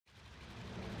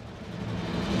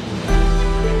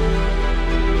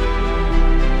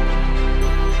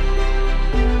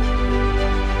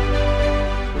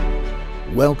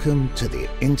Welcome to the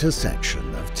intersection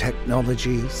of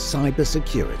technology,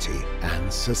 cybersecurity,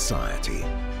 and society.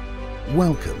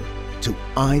 Welcome to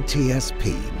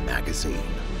ITSP Magazine.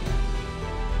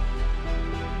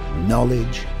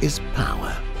 Knowledge is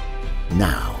power,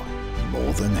 now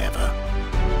more than ever.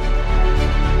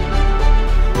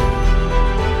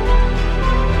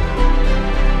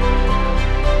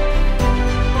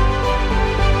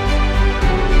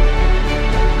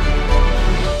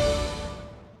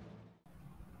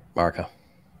 Marco.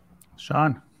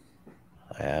 Sean.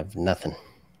 I have nothing.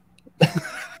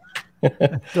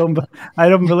 I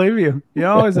don't believe you. You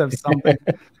always have something.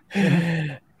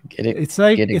 It's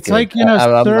like you know,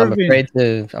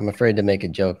 I'm afraid to make a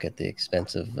joke at the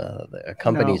expense of a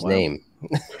company's name.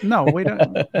 No, we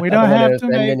don't don't have to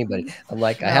offend make anybody. I'm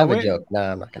like, I have a joke. No,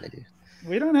 I'm not going to do it.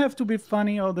 We don't have to be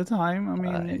funny all the time. I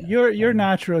mean, you're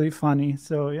naturally funny,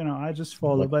 so you know I just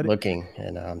follow. I'm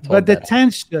told but the that.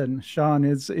 tension, Sean,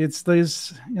 it's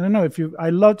this. You know, I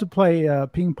love to play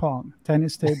ping pong,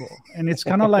 tennis table, and it's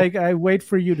kind of like I wait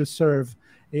for you to serve.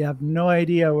 You have no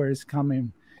idea where it's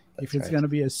coming. If it's going to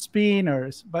be a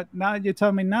spin but now you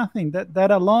tell me nothing.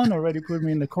 That alone already put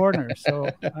me in the corner. So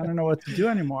I don't know what to do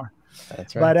anymore.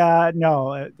 That's right. But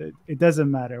no, it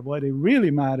doesn't matter. What it really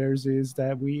matters is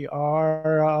that we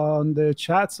are on the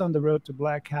chats on the road to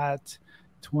Black Hat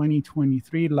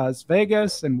 2023 Las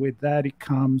Vegas. And with that, it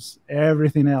comes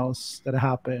everything else that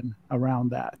happened around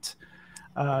that.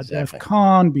 Exactly. DEF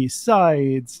CON,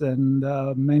 besides, and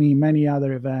many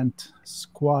other events,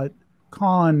 Squad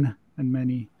Con, and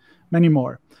many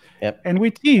more. Yep. And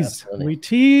we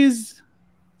tease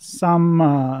some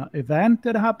event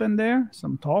that happened there,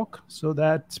 some talk, so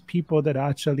that people that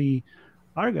actually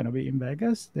are going to be in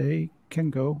Vegas, they can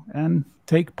go and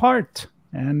take part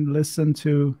and listen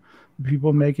to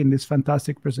people making this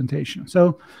fantastic presentation.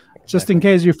 So just in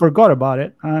case you forgot about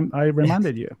it, I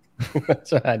reminded you.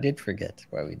 So I did forget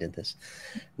why we did this.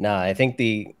 No, I think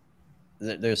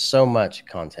there's so much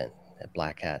content at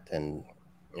Black Hat, and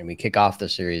we kick off the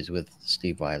series with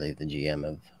Steve Wiley, the GM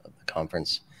of the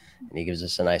conference, and he gives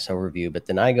us a nice overview. But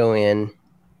then I go in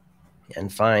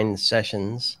and find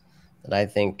sessions that I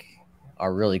think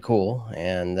are really cool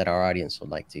and that our audience would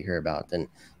like to hear about. And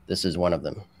this is one of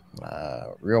them.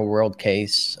 Real world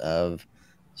case of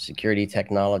security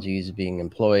technologies being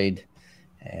employed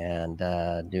and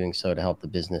doing so to help the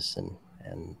business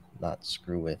and not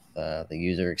screw with the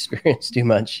user experience too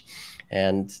much.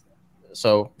 And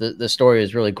so the story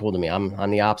is really cool to me. I'm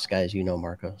the ops guy, as you know,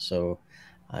 Marco. So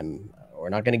we're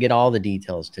not going to get all the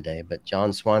details today, but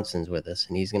John Swanson's with us,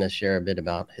 and he's going to share a bit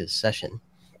about his session,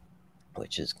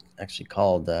 which is actually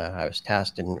called, I was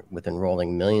tasked with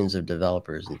enrolling millions of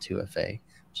developers in 2FA,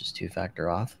 which is two-factor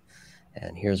auth.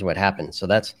 And here's what happened. So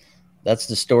that's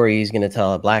the story he's going to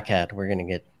tell at Black Hat. We're going to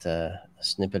get a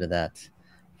snippet of that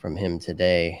from him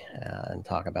today and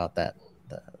talk about that,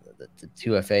 the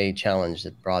 2FA challenge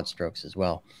at broad strokes as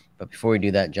well. But before we do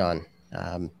that, John,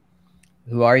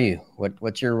 who are you?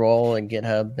 What's your role at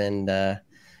GitHub and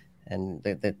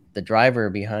the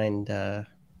driver behind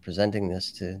presenting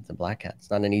this to the Black Hat? It's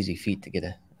not an easy feat to get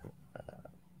a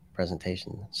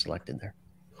presentation selected there.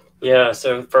 Yeah.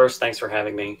 So first, thanks for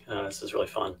having me. This is really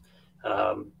fun.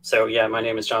 So yeah, my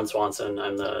name is John Swanson.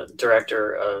 I'm the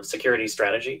director of security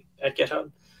strategy at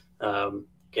GitHub.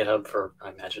 GitHub, for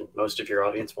I imagine most of your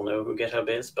audience will know who GitHub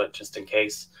is, but just in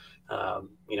case,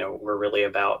 you know, we're really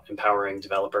about empowering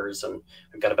developers, and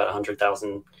we've got about 100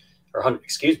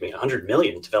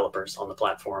 million developers on the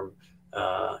platform.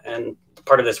 And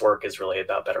part of this work is really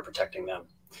about better protecting them.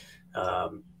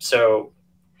 So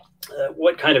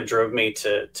what kind of drove me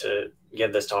to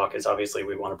give this talk is obviously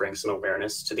we want to bring some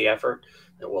awareness to the effort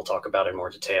that we'll talk about in more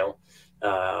detail.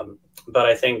 But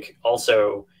I think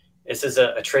also this is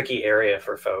a tricky area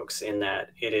for folks in that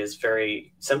it is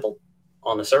very simple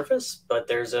on the surface, but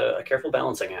there's a careful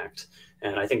balancing act.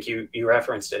 And I think you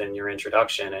referenced it in your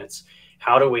introduction. It's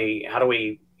how do we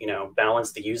you know,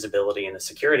 balance the usability and the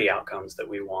security outcomes that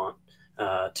we want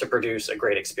to produce a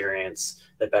great experience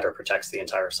that better protects the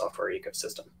entire software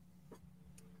ecosystem.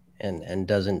 And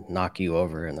doesn't knock you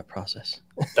over in the process.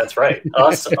 That's right.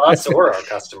 Us or our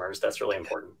customers. That's really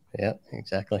important. Yeah,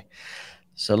 exactly.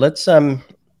 So let's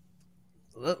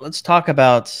talk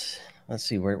about, let's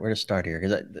see where to start here,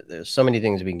 because there's so many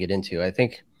things we can get into. I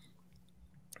think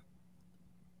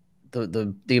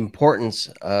the importance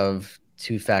of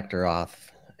two-factor auth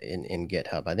in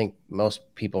GitHub, I think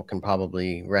most people can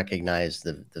probably recognize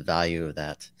the value of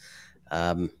that.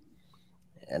 And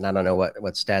I don't know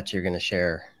what stats you're going to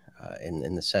share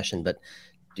in the session, but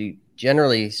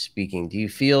generally speaking, do you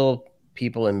feel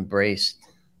people embraced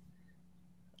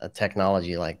a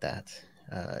technology like that?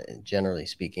 generally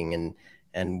speaking,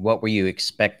 and what were you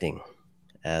expecting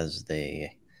as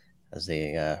they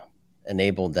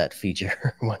enabled that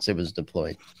feature once it was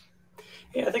deployed?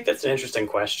 Yeah, I think that's an interesting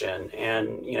question.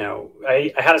 And,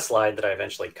 I had a slide that I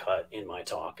eventually cut in my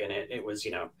talk, and it was,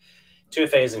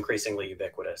 2FA is increasingly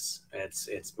ubiquitous.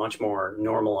 It's much more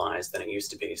normalized than it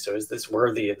used to be. So is this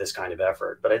worthy of this kind of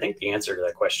effort? But I think the answer to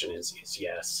that question is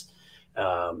yes.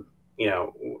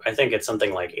 I think it's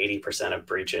something like 80% of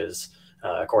breaches,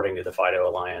 according to the FIDO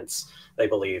Alliance, they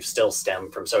believe still stem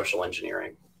from social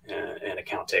engineering and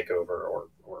account takeover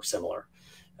or similar.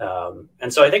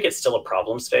 And so I think it's still a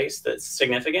problem space that's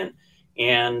significant.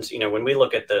 And, when we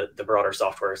look at the broader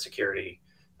software security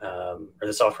or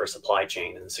the software supply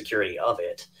chain and the security of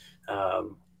it,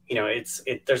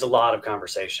 there's a lot of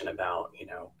conversation about,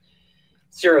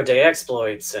 zero-day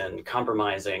exploits and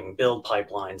compromising build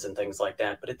pipelines and things like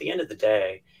that. But at the end of the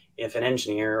day, if an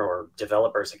engineer or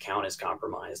developer's account is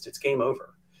compromised, it's game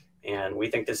over. And we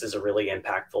think this is a really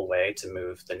impactful way to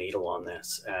move the needle on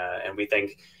this. And we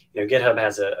think, GitHub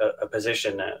has a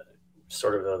position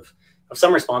sort of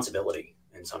some responsibility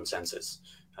in some senses.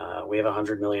 We have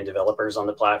 100 million developers on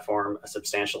the platform. A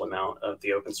substantial amount of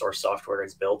the open source software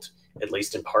is built, at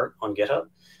least in part, on GitHub.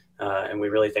 And we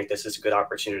really think this is a good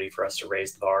opportunity for us to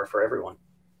raise the bar for everyone.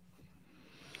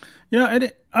 Yeah,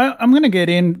 I'm going to get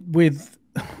in with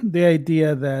the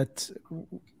idea that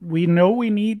we know we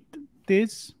need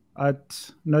this at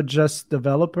not just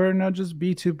developer, not just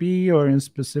B2B or in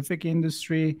specific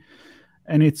industry.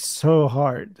 And it's so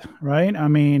hard, right? I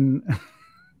mean,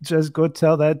 just go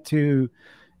tell that to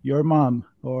your mom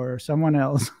or someone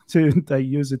else that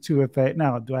use a 2FA.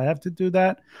 Now, do I have to do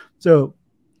that? So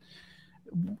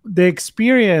the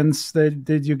experience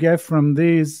that you get from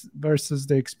these versus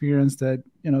the experience that,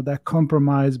 that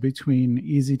compromise between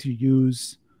easy to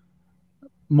use,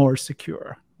 more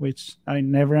secure, which I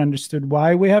never understood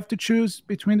why we have to choose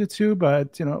between the two.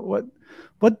 But,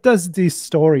 what does this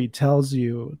story tells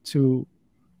you to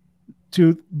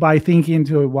by thinking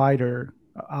to a wider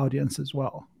audience as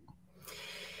well?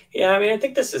 Yeah, I mean, I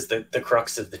think this is the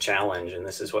crux of the challenge, and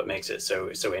this is what makes it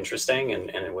so interesting, and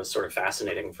it was sort of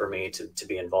fascinating for me to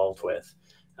be involved with.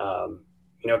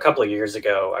 A couple of years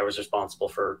ago, I was responsible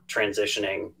for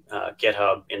transitioning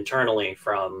GitHub internally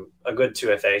from a good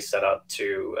 2FA setup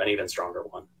to an even stronger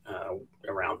one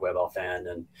around WebAuthn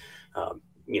and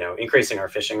increasing our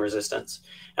phishing resistance.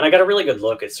 And I got a really good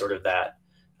look at sort of that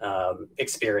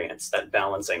experience, that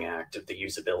balancing act of the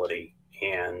usability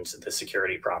and the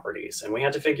security properties. And we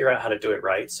had to figure out how to do it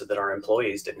right so that our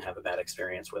employees didn't have a bad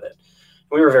experience with it.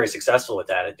 We were very successful with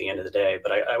that at the end of the day,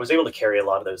 but I was able to carry a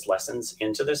lot of those lessons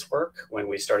into this work when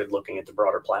we started looking at the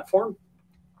broader platform.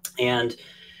 And,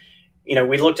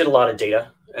 we looked at a lot of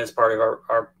data as part of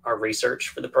our research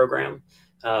for the program.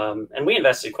 And we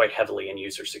invested quite heavily in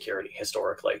user security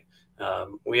historically.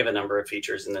 We have a number of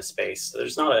features in this space. So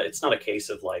it's not a case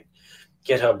of like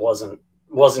GitHub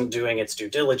wasn't doing its due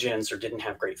diligence or didn't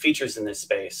have great features in this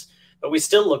space, but we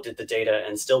still looked at the data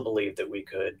and still believed that we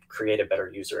could create a better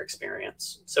user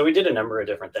experience. So we did a number of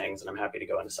different things, and I'm happy to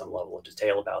go into some level of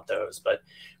detail about those, but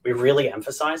we really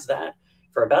emphasized that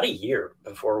for about a year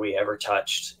before we ever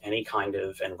touched any kind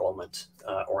of enrollment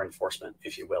or enforcement,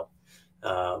 if you will.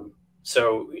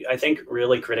 So I think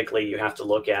really critically, you have to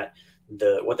look at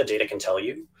what the data can tell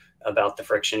you about the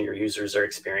friction your users are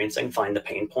experiencing, find the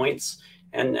pain points,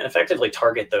 and effectively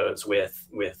target those with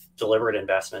deliberate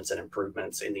investments and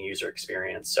improvements in the user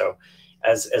experience. So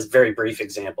as very brief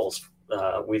examples,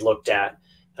 we looked at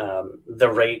the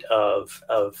rate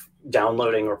of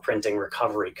downloading or printing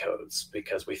recovery codes,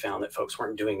 because we found that folks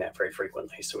weren't doing that very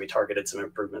frequently. So we targeted some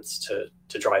improvements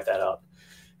to drive that up.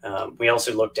 We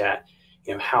also looked at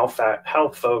how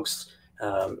folks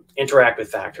interact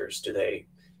with factors. Do they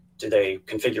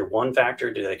configure one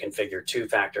factor? Do they configure two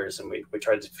factors? And we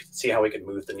tried to see how we could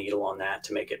move the needle on that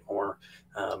to make it more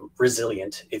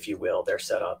resilient, if you will, their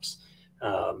setups.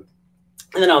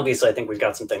 And then obviously, I think we've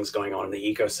got some things going on in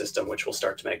the ecosystem, which will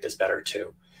start to make this better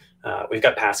too. We've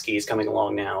got passkeys coming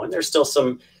along now, and there's still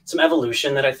some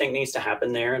evolution that I think needs to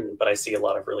happen there. But I see a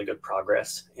lot of really good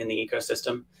progress in the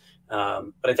ecosystem.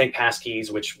 But I think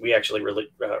passkeys, which we actually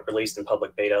released in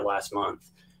public beta last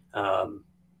month,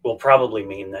 will probably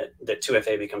mean that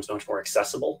 2FA becomes much more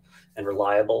accessible and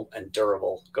reliable and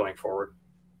durable going forward.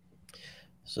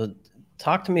 So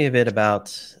talk to me a bit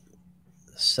about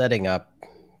setting up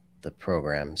the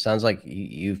program. Sounds like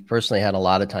you've personally had a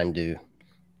lot of time to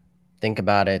think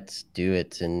about it, do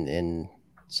it in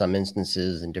some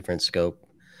instances in different scope.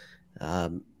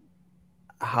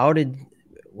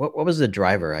 What was the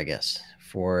driver, I guess,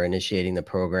 for initiating the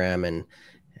program,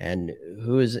 and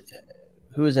who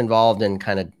who is involved in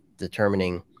kind of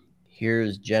determining,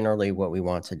 here's generally what we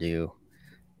want to do,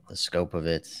 the scope of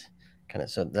it, kind of,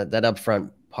 so that upfront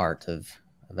part of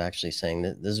actually saying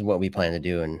that this is what we plan to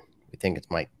do and we think it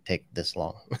might take this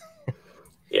long.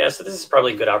 Yeah, so this is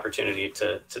probably a good opportunity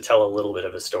to tell a little bit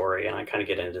of a story, and I kind of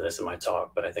get into this in my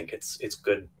talk, but I think it's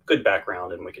good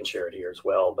background, and we can share it here as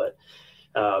well. But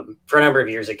for a number of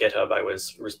years at GitHub, I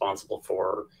was responsible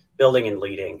for building and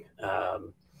leading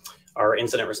our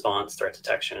incident response, threat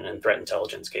detection, and threat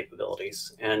intelligence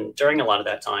capabilities. And during a lot of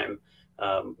that time,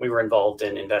 we were involved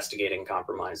in investigating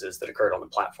compromises that occurred on the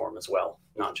platform as well,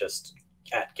 not just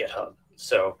at GitHub.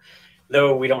 So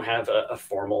though we don't have a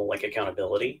formal like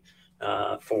accountability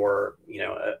for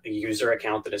a user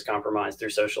account that is compromised through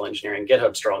social engineering,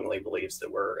 GitHub strongly believes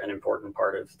that we're an important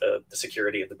part of the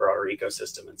security of the broader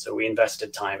ecosystem. And so we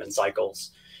invested time and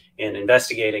cycles in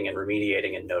investigating and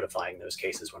remediating and notifying those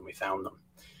cases when we found them.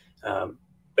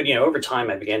 But over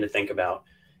time, I began to think about,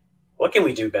 what can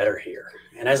we do better here?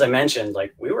 And as I mentioned,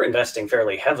 like, we were investing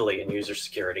fairly heavily in user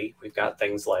security. We've got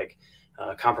things like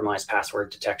compromised password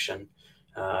detection.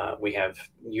 We have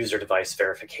user device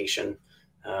verification,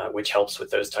 which helps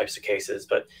with those types of cases.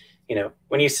 But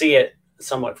when you see it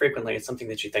somewhat frequently, it's something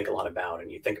that you think a lot about,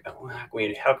 and you think about, well,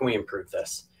 how can we improve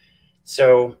this?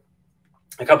 So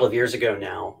a couple of years ago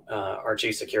now, our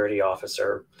chief security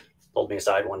officer pulled me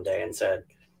aside one day and said,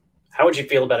 how would you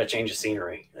feel about a change of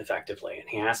scenery effectively? And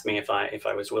he asked me if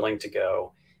I was willing to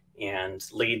go and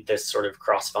lead this sort of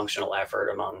cross-functional effort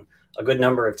among a good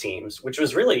number of teams, which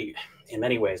was really, in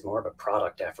many ways, more of a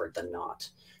product effort than not.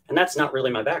 And that's not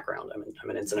really my background. I'm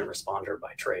an incident responder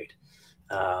by trade.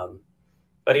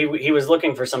 But he was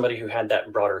looking for somebody who had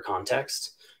that broader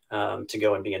context to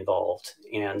go and be involved.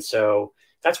 And so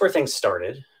that's where things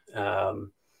started.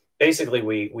 Basically,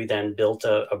 we then built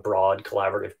a broad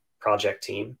collaborative project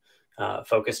team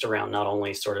focused around not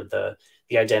only sort of the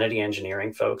identity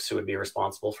engineering folks who would be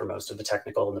responsible for most of the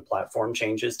technical and the platform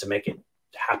changes to make it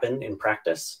happen in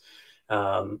practice,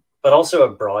 but also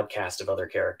a broad cast of other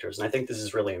characters. And I think this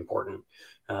is really important.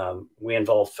 We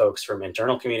involve folks from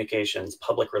internal communications,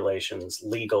 public relations,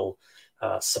 legal,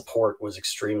 support was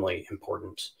extremely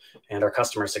important, and our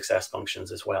customer success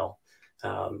functions as well,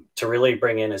 to really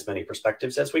bring in as many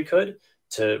perspectives as we could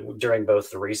during both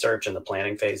the research and the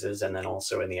planning phases, and then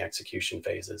also in the execution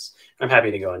phases. I'm happy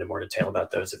to go into more detail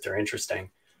about those if they're interesting.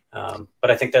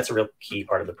 But I think that's a real key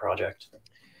part of the project.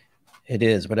 It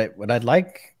is. What I'd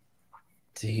like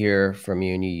to hear from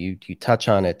you, and you touch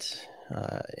on it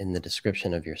in the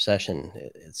description of your session,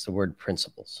 it's the word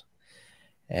principles.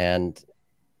 And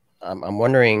I'm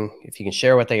wondering if you can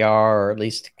share what they are, or at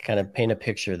least kind of paint a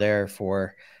picture there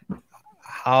for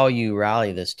how you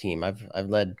rally this team. I've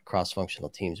led cross-functional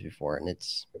teams before, and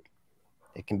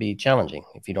it can be challenging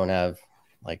if you don't have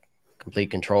like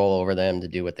complete control over them to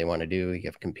do what they want to do. You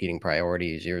have competing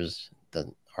priorities. Yours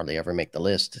doesn't hardly ever make the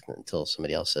list until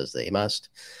somebody else says they must.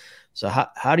 So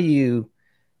how do you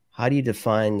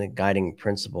define the guiding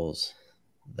principles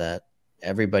that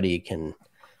everybody can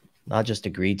not just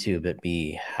agree to, but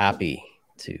be happy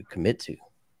to commit to?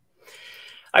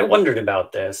 I wondered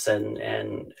about this,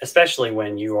 and especially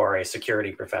when you are a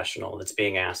security professional that's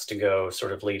being asked to go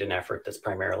sort of lead an effort that's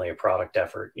primarily a product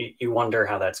effort, you wonder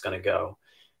how that's going to go.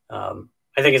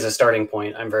 I think as a starting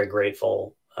point, I'm very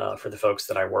grateful for the folks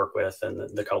that I work with and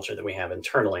the culture that we have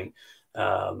internally.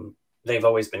 They've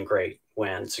always been great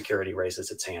when security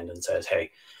raises its hand and says,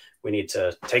 hey, we need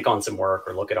to take on some work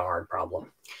or look at a hard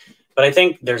problem. But I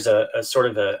think there's a sort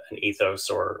of an ethos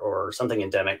or something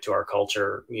endemic to our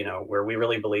culture, where we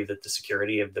really believe that the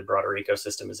security of the broader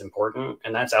ecosystem is important,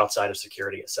 and that's outside of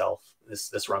security itself.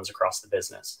 This runs across the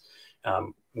business.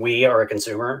 We are a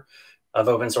consumer of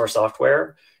open source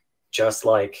software, just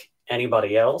like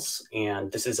anybody else,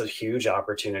 and this is a huge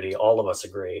opportunity. All of us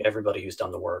agree, everybody who's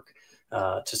done the work,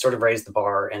 to sort of raise the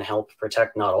bar and help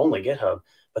protect not only GitHub,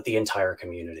 but the entire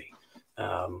community.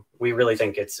 We really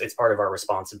think it's part of our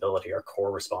responsibility, our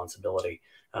core responsibility,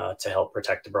 to help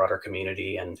protect the broader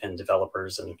community and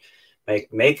developers and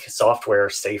make software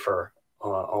safer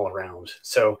all around.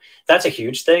 So that's a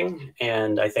huge thing.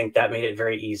 And I think that made it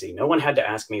very easy. No one had to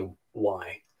ask me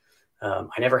why.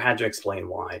 I never had to explain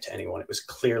why to anyone. It was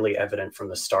clearly evident from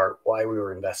the start why we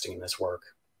were investing in this work.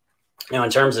 Now,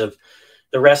 in terms of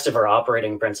the rest of our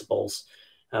operating principles,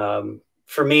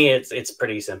 for me, it's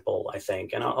pretty simple, I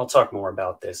think, and I'll talk more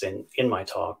about this in my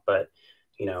talk. But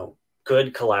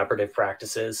good collaborative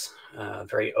practices,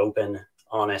 very open,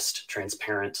 honest,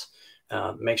 transparent.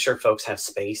 Make sure folks have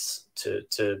space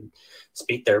to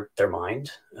speak their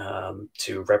mind,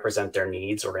 to represent their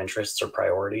needs or interests or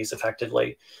priorities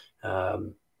effectively.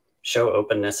 show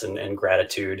openness and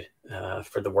gratitude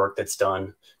for the work that's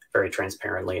done very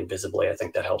transparently and visibly. I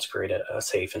think that helps create a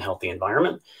safe and healthy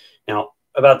environment. Now,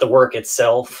 about the work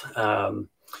itself, I'm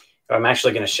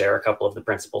actually going to share a couple of the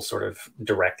principles sort of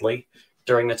directly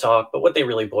during the talk, but what they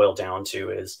really boil down to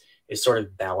is sort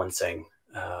of balancing,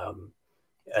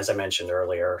 as I mentioned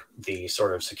earlier, the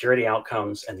sort of security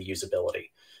outcomes and the usability.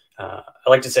 I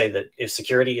like to say that if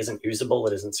security isn't usable,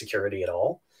 it isn't security at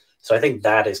all. So I think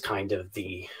that is kind of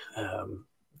the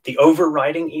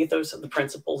overriding ethos of the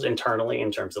principles internally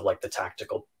in terms of like the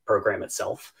tactical program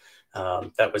itself.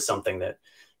 That was something that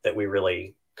we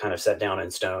really kind of set down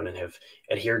in stone and have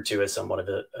adhered to as somewhat of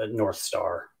a North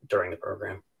Star during the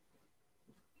program.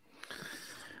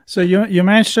 So you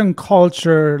mentioned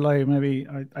culture, like maybe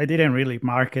I didn't really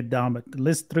mark it down, but at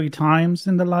least 3 times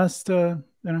in the last a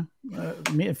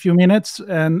few minutes,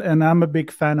 and I'm a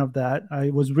big fan of that. I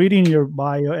was reading your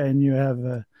bio, and you have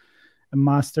a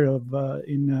master of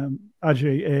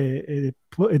actually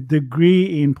a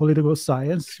degree in political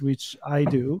science, which I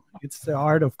do. It's the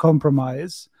art of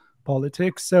compromise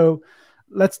politics. So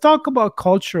let's talk about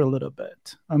culture a little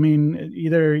bit. I mean,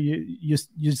 either you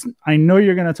I know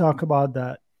you're going to talk about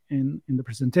that in the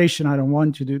presentation. I don't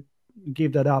want you to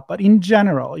give that up, but in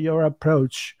general, your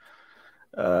approach,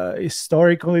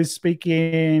 historically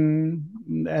speaking,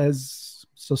 as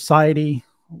society,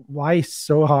 why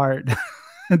so hard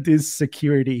this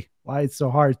security? Why it's so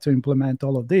hard to implement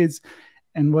all of this?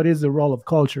 And what is the role of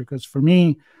culture? Because for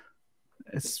me,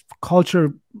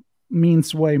 culture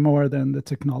means way more than the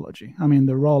technology. I mean,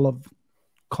 the role of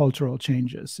cultural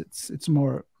changes, it's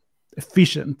more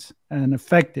efficient and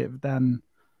effective than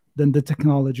the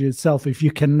technology itself if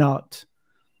you cannot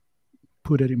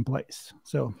put it in place.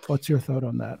 So what's your thought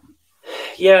on that?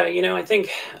 Yeah, I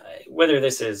think whether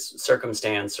this is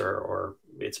circumstance or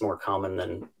it's more common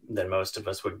than most of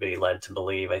us would be led to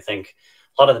believe, I think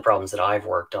a lot of the problems that I've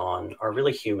worked on are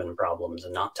really human problems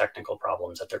and not technical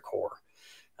problems at their core.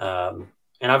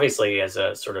 And obviously, as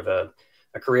a sort of a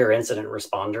career incident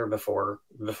responder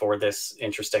before this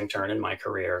interesting turn in my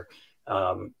career,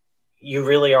 you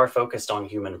really are focused on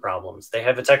human problems. They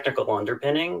have a technical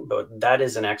underpinning, but that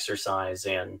is an exercise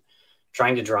in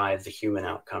trying to drive the human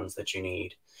outcomes that you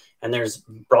need. And there's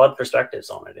broad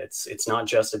perspectives on it. It's not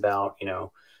just about,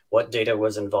 what data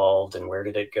was involved and where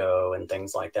did it go and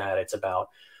things like that. It's about,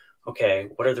 okay,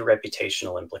 what are the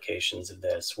reputational implications of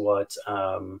this? What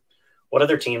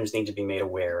other teams need to be made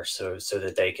aware so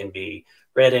that they can be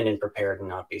read in and prepared and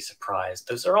not be surprised?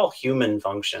 Those are all human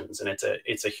functions, and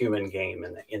it's a human game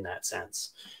in that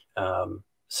sense.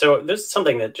 So there's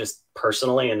something that just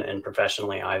personally and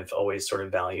professionally I've always sort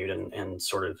of valued and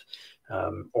sort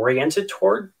of oriented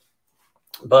toward.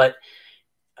 But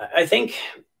I think,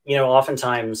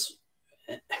 oftentimes,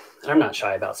 and I'm not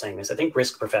shy about saying this, I think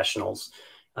risk professionals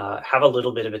have a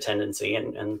little bit of a tendency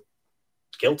and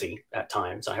guilty at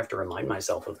times, I have to remind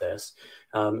myself of this,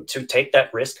 to take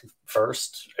that risk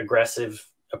first, aggressive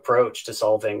approach to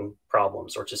solving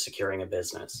problems or to securing a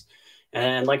business.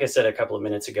 And like I said a couple of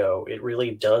minutes ago, it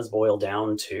really does boil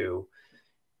down to,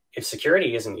 if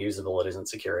security isn't usable, it isn't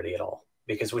security at all.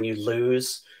 Because when you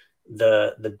lose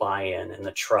the buy-in and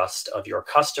the trust of your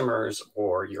customers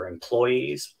or your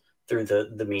employees through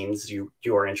the means you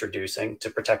are introducing to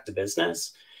protect the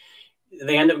business,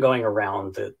 they end up going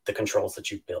around the controls that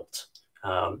you've built.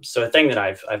 So a thing that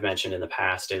I've mentioned in the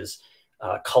past is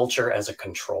culture as a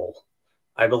control.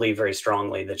 I believe very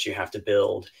strongly that you have to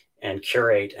build and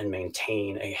curate and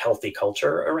maintain a healthy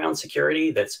culture around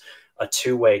security that's a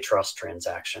two-way trust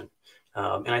transaction.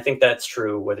 And I think that's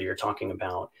true whether you're talking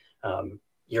about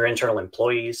your internal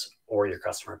employees or your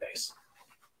customer base.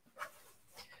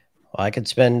 Well, I could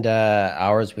spend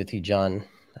hours with you, John.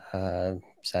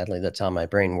 Sadly, that's how my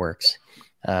brain works.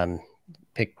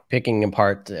 Picking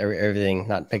apart everything,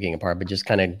 not picking apart, but just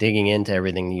kind of digging into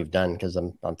everything you've done, because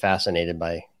I'm fascinated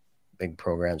by big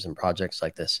programs and projects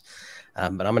like this. But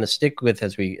I'm going to stick with,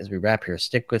 as we wrap here,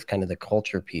 stick with kind of the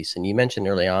culture piece. And you mentioned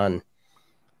early on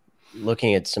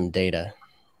looking at some data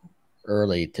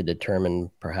early to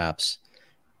determine perhaps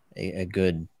a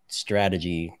good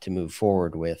strategy to move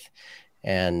forward with.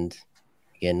 And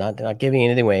again, not giving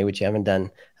anything away, which you haven't done.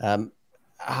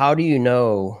 How do you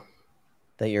know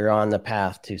that you're on the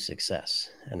path to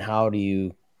success, and how do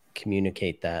you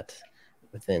communicate that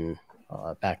within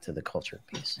back to the culture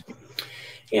piece?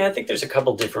 Yeah, I think there's a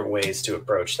couple different ways to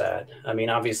approach that. I mean,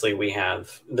 obviously we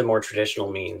have the more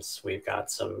traditional means. We've got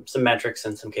some metrics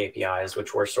and some KPIs,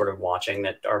 which we're sort of watching,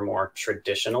 that are more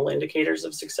traditional indicators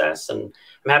of success. And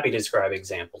I'm happy to describe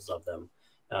examples of them.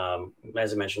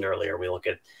 As I mentioned earlier, we look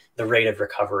at the rate of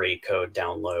recovery code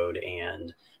download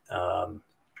and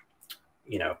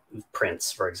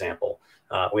prints, for example.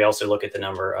 We also look at the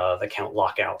number of account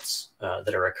lockouts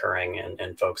that are occurring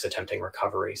and folks attempting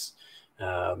recoveries.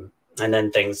 And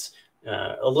then things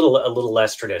a little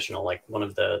less traditional, like one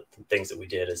of the things that we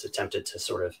did is attempted to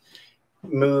sort of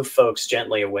move folks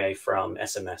gently away from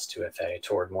SMS 2FA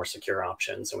toward more secure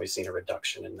options. And we've seen a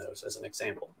reduction in those as an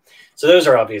example. So those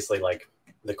are obviously like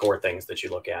the core things that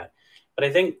you look at. But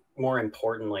I think more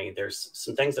importantly, there's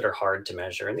some things that are hard to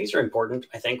measure. And these are important,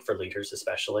 I think, for leaders,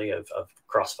 especially of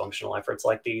cross-functional efforts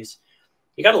like these.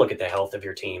 You got to look at the health of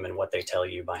your team and what they tell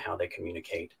you by how they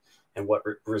communicate and what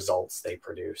results they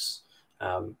produce.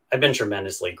 I've been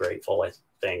tremendously grateful, I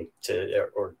think,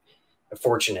 or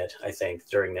fortunate, I think,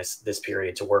 during this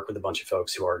period to work with a bunch of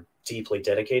folks who are deeply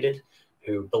dedicated,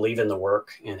 who believe in the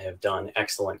work and have done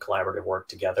excellent collaborative work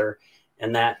together.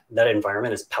 And that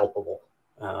environment is palpable.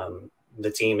 The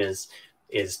team is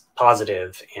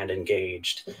positive and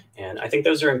engaged. And I think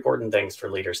those are important things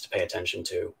for leaders to pay attention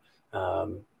to.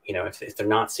 If they're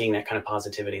not seeing that kind of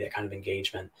positivity, that kind of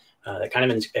engagement, that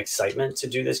kind of excitement to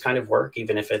do this kind of work,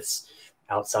 even if it's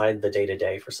outside the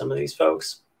day-to-day for some of these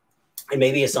folks, it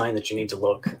may be a sign that you need to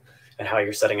look at how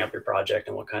you're setting up your project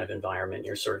and what kind of environment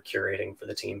you're sort of curating for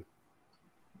the team.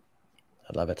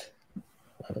 I love it.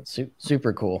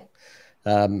 Super cool.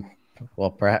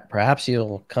 Well, perhaps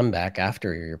you'll come back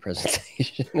after your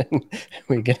presentation and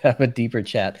we can have a deeper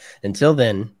chat. Until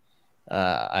then,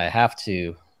 I have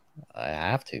to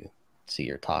see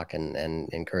your talk and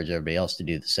encourage everybody else to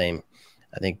do the same.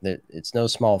 I think that it's no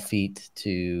small feat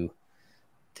to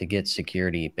get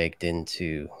security baked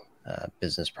into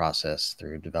business process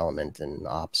through development and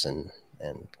ops and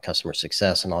customer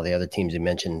success and all the other teams you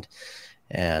mentioned.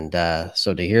 And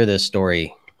so to hear this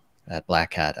story at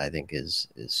Black Hat, I think is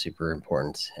super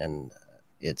important. And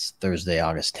it's Thursday,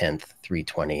 August 10th,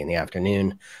 3:20 in the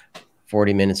afternoon,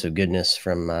 40 minutes of goodness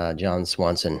from John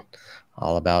Swanson,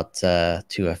 all about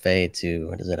 2FA to,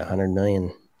 100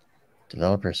 million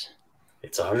developers.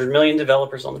 It's 100 million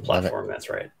developers on the platform. That's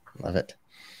right. Love it.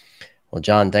 Well,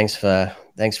 John, thanks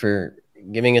for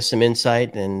giving us some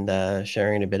insight and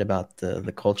sharing a bit about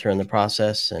the culture and the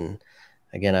process. And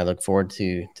again, I look forward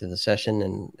to the session,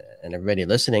 and everybody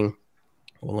listening,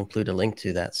 we'll include a link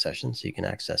to that session so you can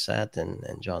access that and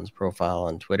John's profile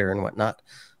on Twitter and whatnot,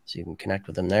 so you can connect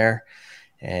with them there.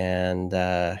 And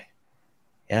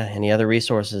any other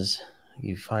resources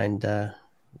you find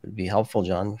would be helpful,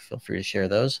 John, feel free to share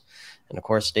those. And of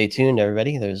course, stay tuned,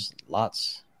 everybody. There's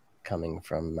lots coming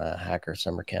from Hacker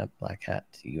Summer Camp Black Hat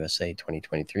USA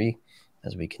 2023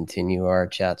 as we continue our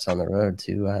chats on the road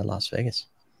to Las Vegas.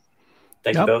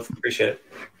 Thank you both. Appreciate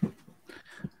it.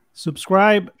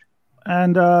 Subscribe.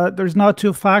 And there's no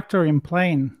two-factor in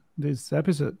playing this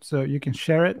episode, so you can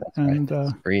share it. That's and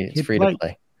right. It's free to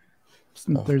play.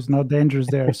 There's no dangers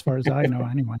there as far as I know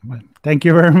anyway. But thank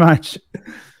you very much.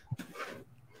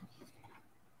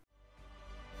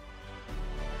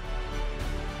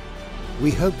 We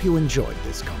hope you enjoyed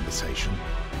this conversation.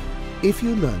 If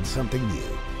you learned something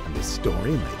new and this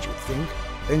story made you think,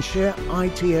 then share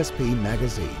ITSP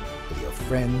Magazine with your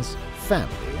friends,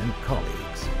 family, and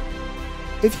colleagues.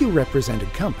 If you represent a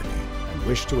company and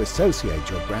wish to associate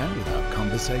your brand with our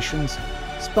conversations,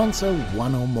 sponsor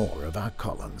one or more of our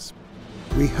columns.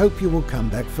 We hope you will come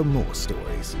back for more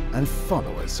stories and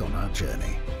follow us on our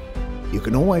journey. You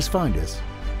can always find us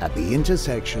at the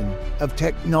intersection of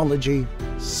technology,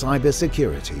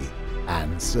 cybersecurity,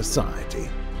 and society.